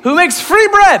king who makes free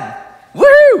bread.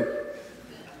 Woo!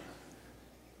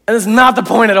 And it's not the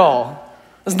point at all.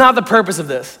 That's not the purpose of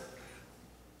this.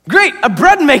 Great, a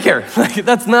bread maker.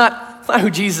 That's not who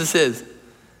Jesus is.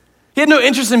 He had no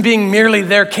interest in being merely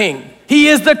their king. He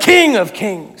is the King of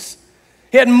Kings.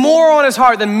 He had more on his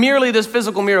heart than merely this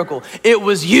physical miracle. It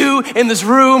was you in this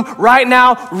room right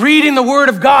now reading the Word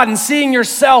of God and seeing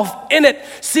yourself in it,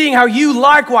 seeing how you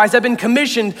likewise have been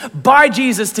commissioned by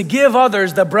Jesus to give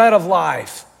others the bread of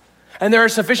life. And there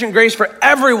is sufficient grace for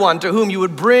everyone to whom you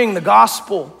would bring the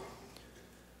gospel.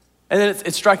 And then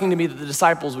it's striking to me that the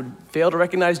disciples would fail to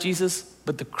recognize Jesus,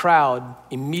 but the crowd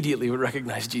immediately would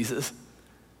recognize Jesus.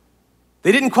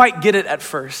 They didn't quite get it at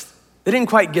first. They didn't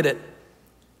quite get it.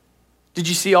 Did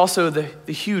you see also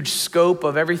the huge scope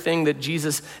of everything that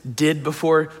Jesus did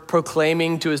before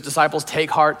proclaiming to his disciples, take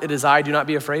heart, it is I, do not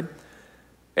be afraid?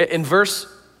 In verse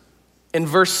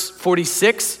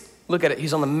 46, look at it,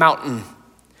 he's on the mountain.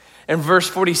 In verse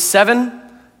 47,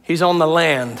 he's on the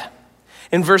land.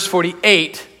 In verse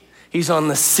 48, he's on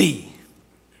the sea.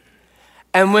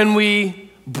 And when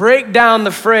we break down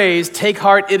the phrase, take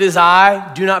heart, it is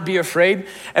I, do not be afraid,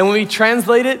 and when we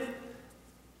translate it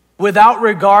without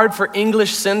regard for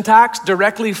English syntax,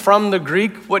 directly from the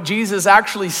Greek, what Jesus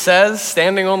actually says,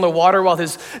 standing on the water while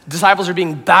his disciples are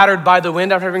being battered by the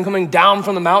wind after having coming down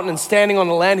from the mountain and standing on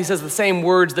the land, he says the same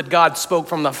words that God spoke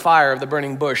from the fire of the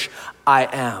burning bush, I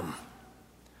am.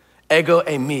 Ego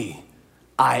eimi,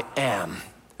 I am,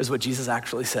 is what Jesus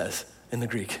actually says in the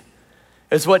Greek.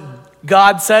 It's what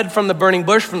God said from the burning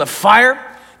bush, from the fire.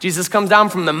 Jesus comes down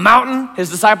from the mountain. His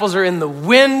disciples are in the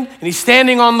wind, and he's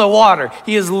standing on the water.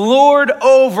 He is Lord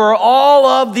over all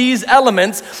of these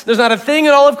elements. There's not a thing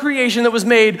in all of creation that was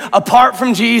made apart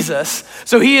from Jesus.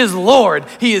 So he is Lord.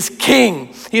 He is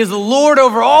King. He is the Lord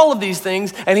over all of these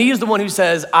things, and he is the one who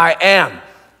says, I am.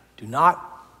 Do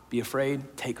not be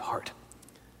afraid. Take heart.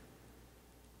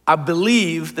 I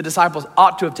believe the disciples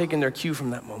ought to have taken their cue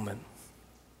from that moment.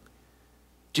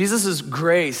 Jesus'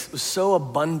 grace was so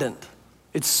abundant.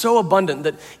 It's so abundant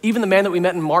that even the man that we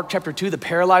met in Mark chapter 2, the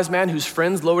paralyzed man whose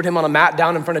friends lowered him on a mat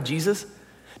down in front of Jesus,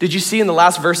 did you see in the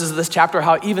last verses of this chapter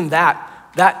how even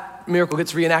that miracle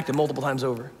gets reenacted multiple times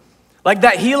over? Like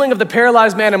that healing of the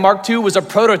paralyzed man in Mark 2 was a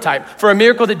prototype for a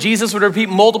miracle that Jesus would repeat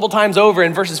multiple times over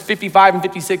in verses 55 and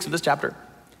 56 of this chapter.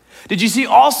 Did you see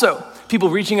also people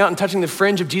reaching out and touching the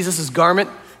fringe of Jesus' garment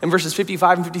in verses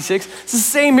 55 and 56? It's the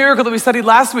same miracle that we studied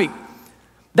last week.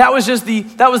 That was the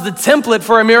template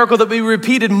for a miracle that we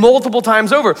repeated multiple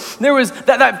times over. There was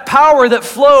that power that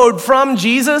flowed from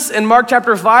Jesus in Mark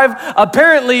chapter 5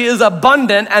 apparently is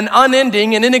abundant and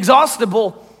unending and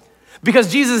inexhaustible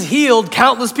because Jesus healed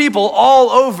countless people all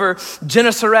over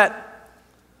Gennesaret.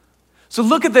 So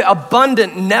look at the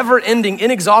abundant, never-ending,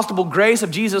 inexhaustible grace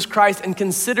of Jesus Christ and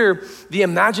consider the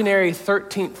imaginary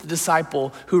 13th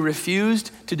disciple who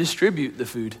refused to distribute the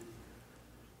food.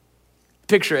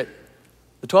 Picture it.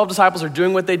 The 12 disciples are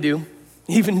doing what they do,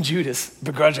 even Judas,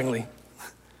 begrudgingly.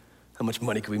 How much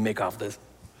money can we make off this?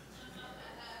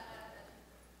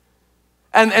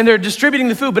 And they're distributing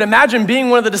the food, but imagine being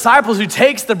one of the disciples who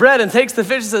takes the bread and takes the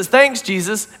fish and says, thanks,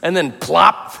 Jesus, and then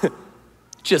plop,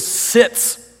 just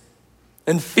sits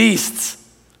and feasts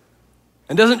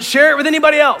and doesn't share it with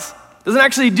anybody else, doesn't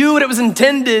actually do what it was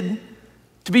intended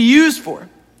to be used for,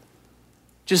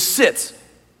 just sits.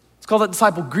 Let's call that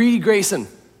disciple greedy Grayson.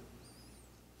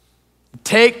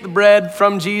 Take the bread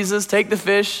from Jesus, take the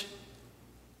fish,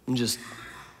 and just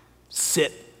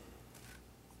sit.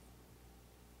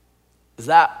 Is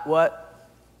that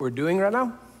what we're doing right now?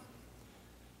 Is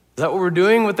that what we're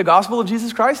doing with the gospel of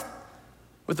Jesus Christ?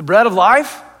 With the bread of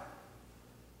life?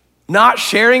 Not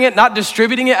sharing it, not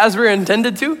distributing it as we're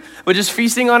intended to, but just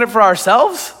feasting on it for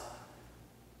ourselves?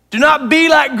 Do not be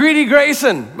like greedy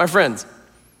Grayson, my friends.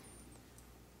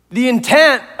 The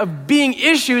intent of being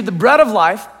issued the bread of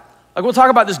life, like we'll talk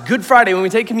about this Good Friday when we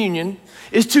take communion,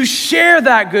 is to share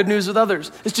that good news with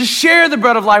others. Is to share the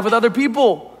bread of life with other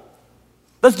people.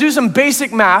 Let's do some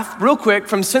basic math real quick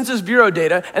from Census Bureau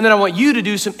data, and then I want you to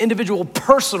do some individual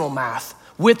personal math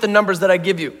with the numbers that I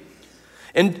give you.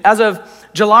 And as of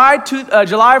July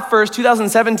 1st,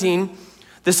 2017,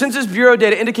 the Census Bureau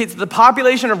data indicates that the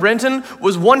population of Renton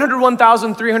was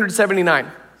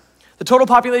 101,379. The total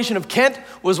population of Kent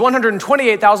was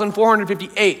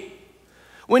 128,458.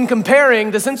 When comparing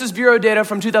the Census Bureau data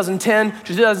from 2010 to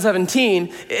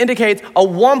 2017, it indicates a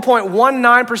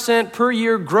 1.19% per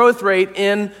year growth rate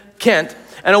in Kent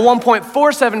and a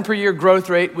 1.47% per year growth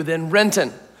rate within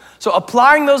Renton. So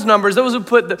applying those numbers, those would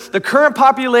put the current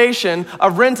population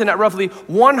of Renton at roughly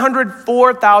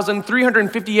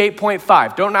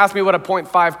 104,358.5. Don't ask me what a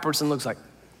 0.5 person looks like.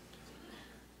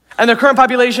 And the current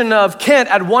population of Kent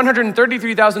at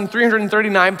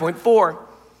 133,339.4.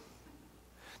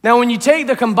 Now, when you take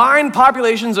the combined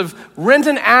populations of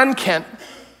Renton and Kent,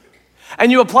 and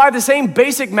you apply the same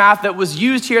basic math that was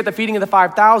used here at the feeding of the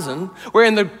 5,000,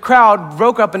 wherein the crowd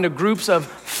broke up into groups of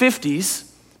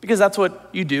 50s, because that's what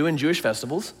you do in Jewish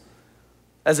festivals.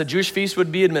 As a Jewish feast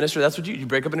would be administered, that's what you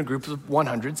break up into groups of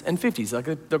 100s and 50s,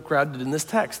 like the crowd did in this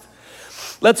text.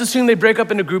 Let's assume they break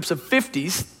up into groups of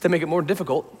 50s to make it more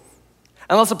difficult.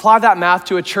 And let's apply that math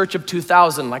to a church of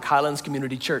 2,000, like Highlands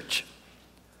Community Church.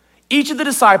 Each of the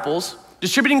disciples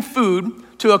distributing food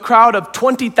to a crowd of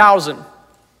 20,000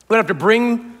 would have to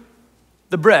bring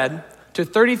the bread to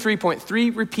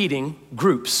 33.3 repeating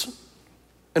groups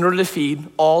in order to feed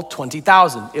all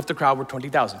 20,000, if the crowd were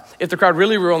 20,000. If the crowd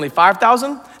really were only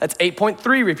 5,000, that's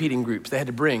 8.3 repeating groups they had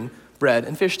to bring bread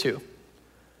and fish to.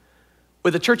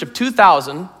 With a church of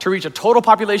 2,000, to reach a total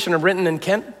population of Renton and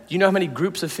Kent, do you know how many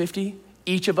groups of 50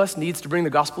 each of us needs to bring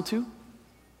the gospel to?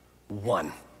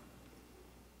 1.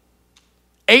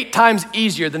 8 times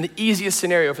easier than the easiest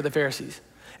scenario for the Pharisees.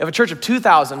 If a church of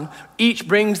 2,000 each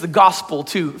brings the gospel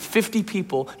to 50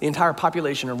 people, the entire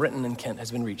population of Renton and Kent has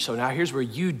been reached. So now here's where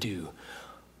you do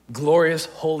glorious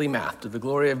holy math to the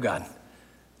glory of God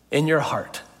in your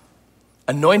heart.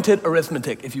 Anointed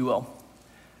arithmetic, if you will.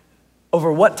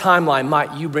 Over what timeline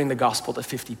might you bring the gospel to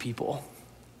 50 people?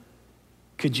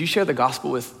 Could you share the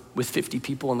gospel with 50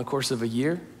 people in the course of a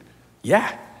year?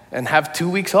 Yeah, and have 2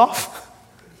 weeks off.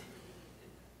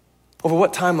 Over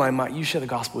what timeline might you share the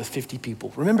gospel with 50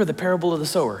 people? Remember the parable of the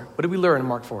sower. What did we learn in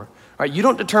Mark 4? All right, you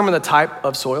don't determine the type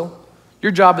of soil.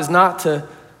 Your job is not to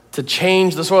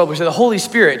change the soil. We say the Holy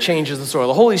Spirit changes the soil.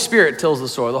 The Holy Spirit tills the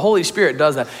soil. The Holy Spirit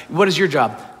does that. What is your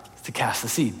job? It's to cast the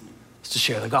seed. It's to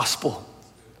share the gospel.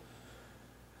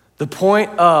 The point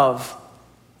of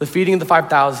the feeding of the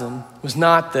 5,000 was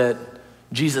not that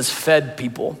Jesus fed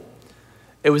people.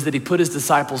 It was that he put his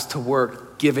disciples to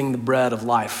work giving the bread of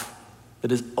life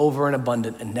that is over and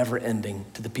abundant and never ending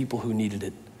to the people who needed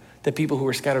it, the people who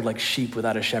were scattered like sheep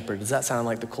without a shepherd. Does that sound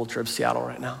like the culture of Seattle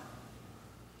right now?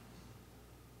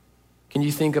 Can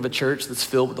you think of a church that's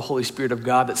filled with the Holy Spirit of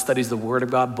God, that studies the Word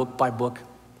of God book by book,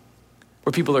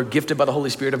 where people are gifted by the Holy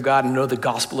Spirit of God and know the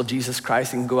gospel of Jesus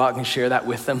Christ and can go out and share that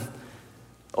with them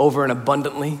over and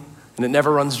abundantly, and it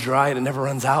never runs dry and it never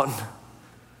runs out?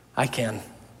 I can.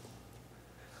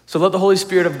 So let the Holy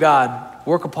Spirit of God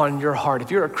work upon your heart.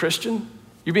 If you're a Christian,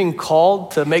 you're being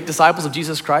called to make disciples of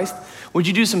Jesus Christ, would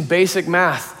you do some basic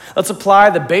math? Let's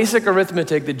apply the basic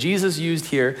arithmetic that Jesus used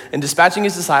here in dispatching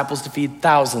his disciples to feed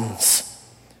thousands.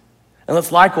 And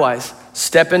let's likewise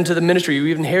step into the ministry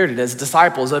we've inherited as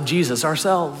disciples of Jesus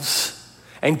ourselves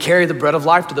and carry the bread of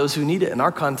life to those who need it. In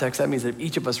our context, that means that if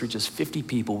each of us reaches 50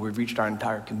 people, we've reached our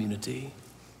entire community.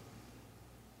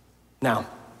 Now,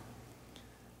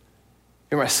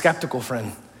 you're my skeptical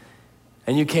friend,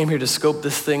 and you came here to scope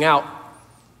this thing out.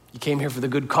 You came here for the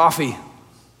good coffee.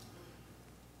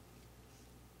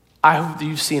 I hope that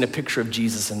you've seen a picture of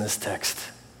Jesus in this text.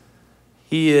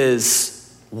 He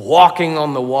is walking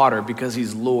on the water because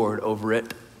he's Lord over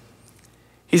it.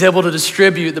 He's able to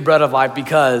distribute the bread of life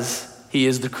because he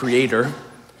is the creator.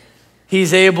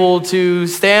 He's able to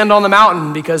stand on the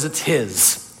mountain because it's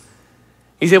his.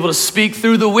 He's able to speak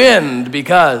through the wind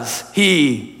because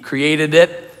he created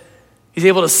it. He's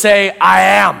able to say, I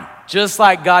am, just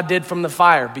like God did from the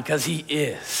fire, because he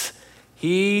is.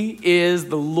 He is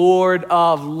the Lord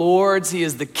of lords. He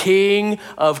is the King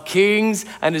of kings,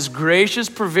 and his gracious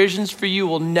provisions for you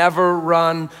will never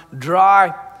run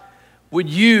dry. Would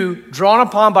you, drawn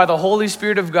upon by the Holy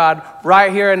Spirit of God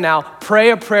right here and now,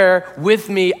 pray a prayer with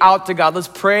me out to God? Let's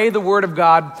pray the word of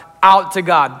God out to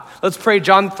God. Let's pray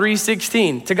John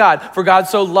 3:16 to God. For God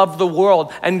so loved the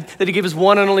world and that he gave his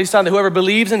one and only son, that whoever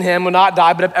believes in him will not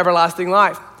die but have everlasting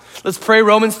life. Let's pray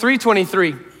Romans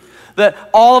 3:23, that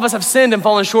all of us have sinned and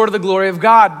fallen short of the glory of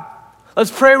God. Let's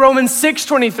pray Romans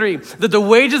 6:23, that the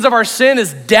wages of our sin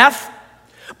is death,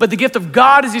 but the gift of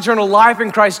God is eternal life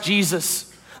in Christ Jesus.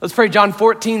 Let's pray John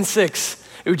 14:6,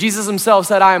 where Jesus himself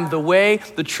said, I am the way,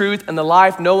 the truth, and the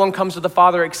life. No one comes to the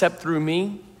Father except through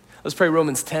me. Let's pray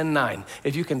Romans 10:9.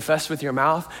 If you confess with your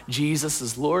mouth Jesus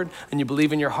is Lord and you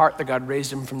believe in your heart that God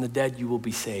raised him from the dead, you will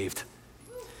be saved.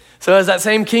 So as that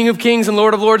same King of Kings and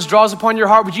Lord of Lords draws upon your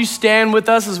heart, would you stand with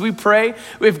us as we pray?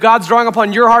 If God's drawing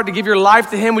upon your heart to give your life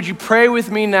to him, would you pray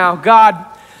with me now? God,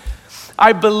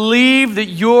 I believe that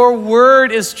your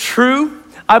word is true.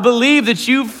 I believe that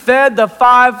you fed the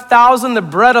 5,000 the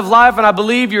bread of life, and I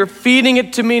believe you're feeding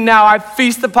it to me now. I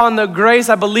feast upon the grace.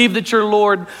 I believe that you're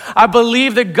Lord. I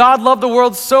believe that God loved the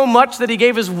world so much that he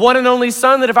gave his one and only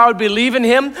son, that if I would believe in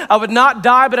him, I would not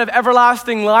die but have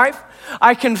everlasting life.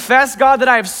 I confess, God, that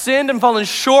I have sinned and fallen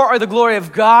short of the glory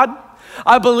of God.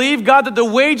 I believe, God, that the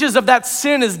wages of that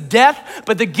sin is death,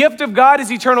 but the gift of God is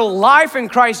eternal life in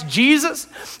Christ Jesus.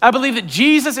 I believe that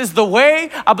Jesus is the way.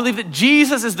 I believe that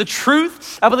Jesus is the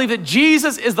truth. I believe that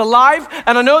Jesus is the life.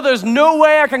 And I know there's no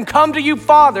way I can come to you,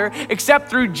 Father, except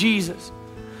through Jesus.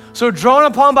 So drawn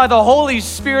upon by the Holy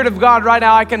Spirit of God right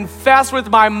now, I confess with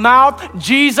my mouth,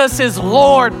 Jesus is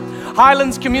Lord.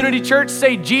 Highlands Community Church,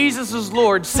 say Jesus is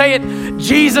Lord. Say it,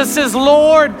 Jesus is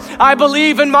Lord. I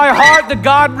believe in my heart that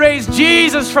God raised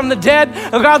Jesus from the dead.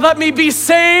 Oh God, let me be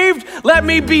saved. Let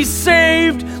me be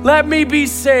saved. Let me be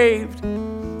saved.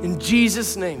 In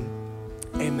Jesus' name,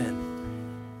 amen.